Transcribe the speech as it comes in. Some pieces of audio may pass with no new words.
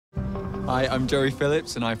Hi, I'm Joey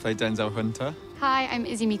Phillips and I play Denzell Hunter. Hi, I'm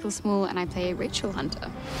Izzy Meikle-Small and I play Rachel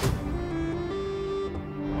Hunter.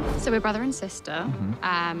 So we're brother and sister.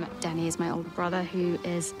 Danny is my older brother who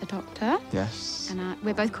is a doctor. Yes. And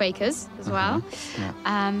we're both Quakers as well. Yeah.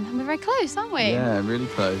 And we're very close, aren't we? Yeah, really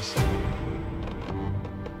close.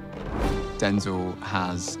 Denzell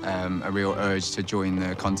has a real urge to join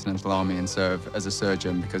the Continental Army and serve as a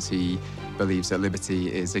surgeon because he believes that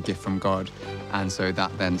liberty is a gift from God. And so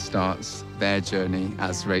that then starts their journey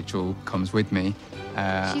as Rachel comes with me.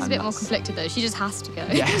 She's a bit more conflicted though. She just has to go.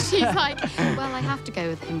 Yeah. She's like, well, I have to go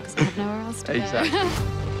with him because I have nowhere else to go. Exactly.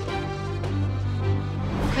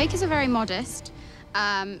 Quakers are very modest.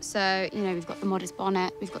 So, you know, we've got the modest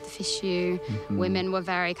bonnet, we've got the fichu. Women were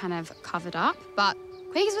very kind of covered up, but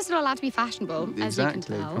Quakers were still allowed to be fashionable, as you can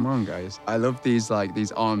tell. Come on, guys. I love these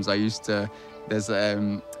arms. There's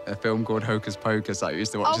a film called Hocus Pocus I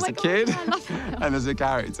used to watch as a kid. I love that. And there's a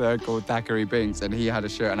character called Thackeray Binks, and he had a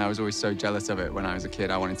shirt, and I was always so jealous of it when I was a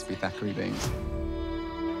kid. I wanted to be Thackeray Binks.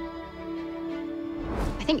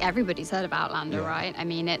 I think everybody's heard of Outlander, right? I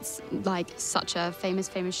mean, it's like such a famous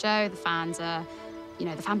show. The fans are, you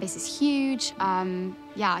know, the fan base is huge.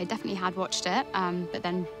 Yeah, I definitely had watched it, but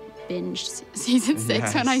then binged season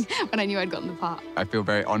 6 when I knew I'd gotten the part. I feel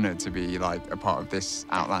very honoured to be like a part of this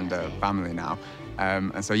Outlander family now.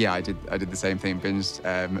 And so yeah, I did the same thing,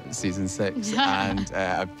 binged season 6, and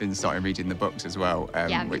I've been starting reading the books as well,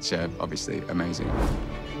 which are obviously amazing.